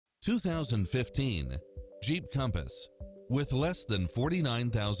2015 Jeep Compass. With less than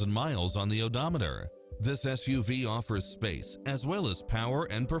 49,000 miles on the odometer, this SUV offers space as well as power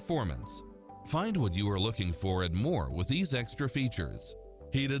and performance. Find what you are looking for and more with these extra features: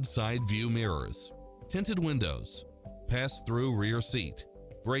 heated side view mirrors, tinted windows, pass-through rear seat,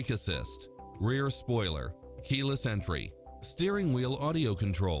 brake assist, rear spoiler, keyless entry, steering wheel audio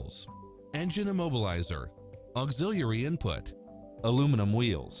controls, engine immobilizer, auxiliary input, aluminum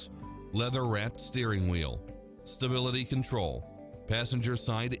wheels, leather-wrapped steering wheel, stability control, passenger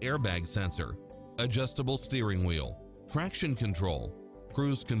side airbag sensor, adjustable steering wheel, traction control,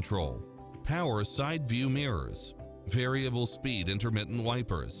 cruise control, power side view mirrors, variable speed intermittent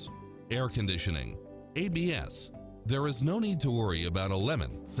wipers, air conditioning, ABS. There is no need to worry about a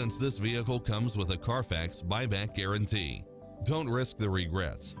lemon since this vehicle comes with a Carfax buyback guarantee. Don't risk the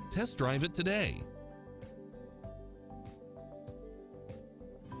regrets. Test drive it today.